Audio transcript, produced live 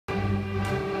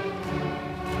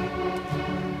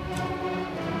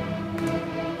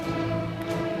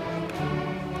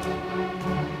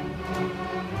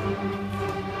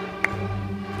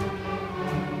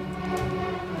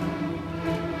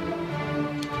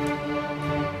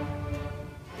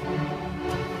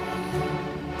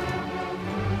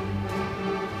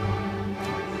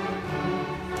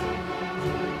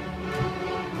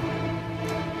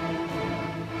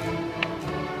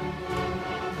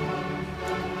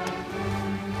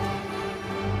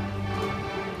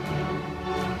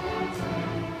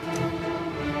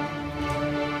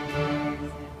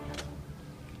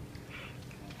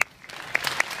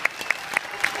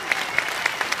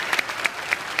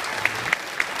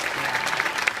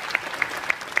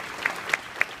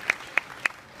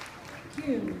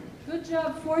2. Good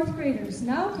job, fourth graders.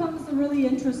 Now comes the really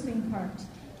interesting part.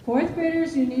 Fourth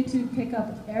graders, you need to pick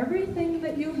up everything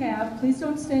that you have. Please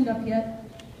don't stand up yet.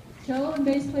 Cello and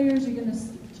bass players,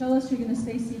 cellists, you're going to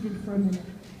stay seated for a minute.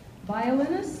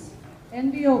 Violinists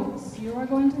and violas, you are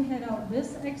going to head out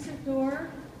this exit door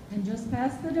and just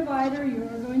past the divider. You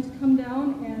are going to come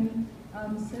down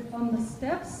and sit on the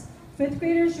steps. Fifth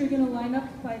graders, you're going to line up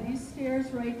by these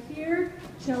stairs right here.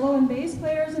 Cello and bass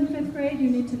players in fifth grade, you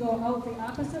need to go out the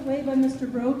opposite way by Mr.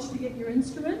 Broach to get your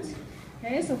instrument.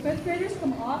 Okay, so fifth graders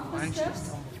come off the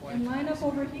steps and line up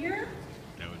over here.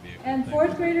 And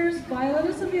fourth graders,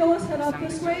 violinists and violas, head out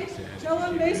this way. Cello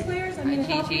and bass players, I'm going to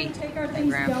help you take our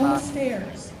things down the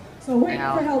stairs. So wait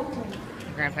for help, please.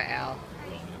 Grandpa Al,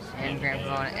 and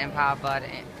Grandpa and Papa,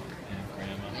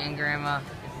 and Grandma.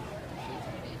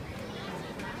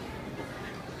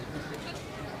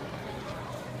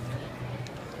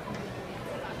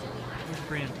 Who's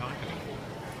Brian talking to?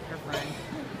 Her friend.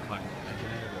 Like, what's her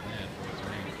name?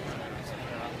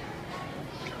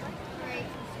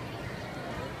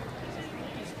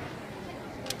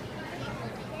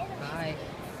 Bye.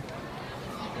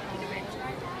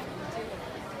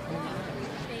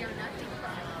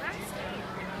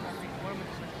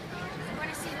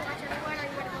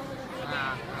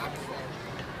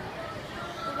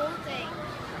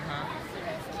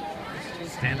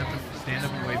 Stand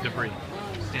up and wave to Bree.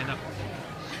 Stand up.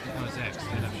 No, it's X.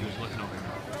 Stand up. She was looking over here.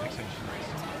 X said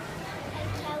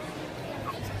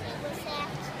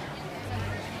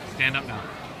she Stand up now.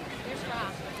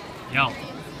 Yell.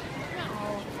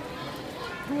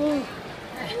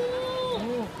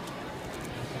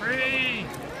 Bree!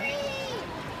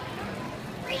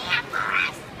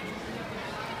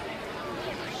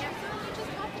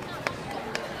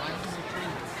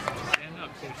 Stand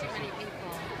up so she sees.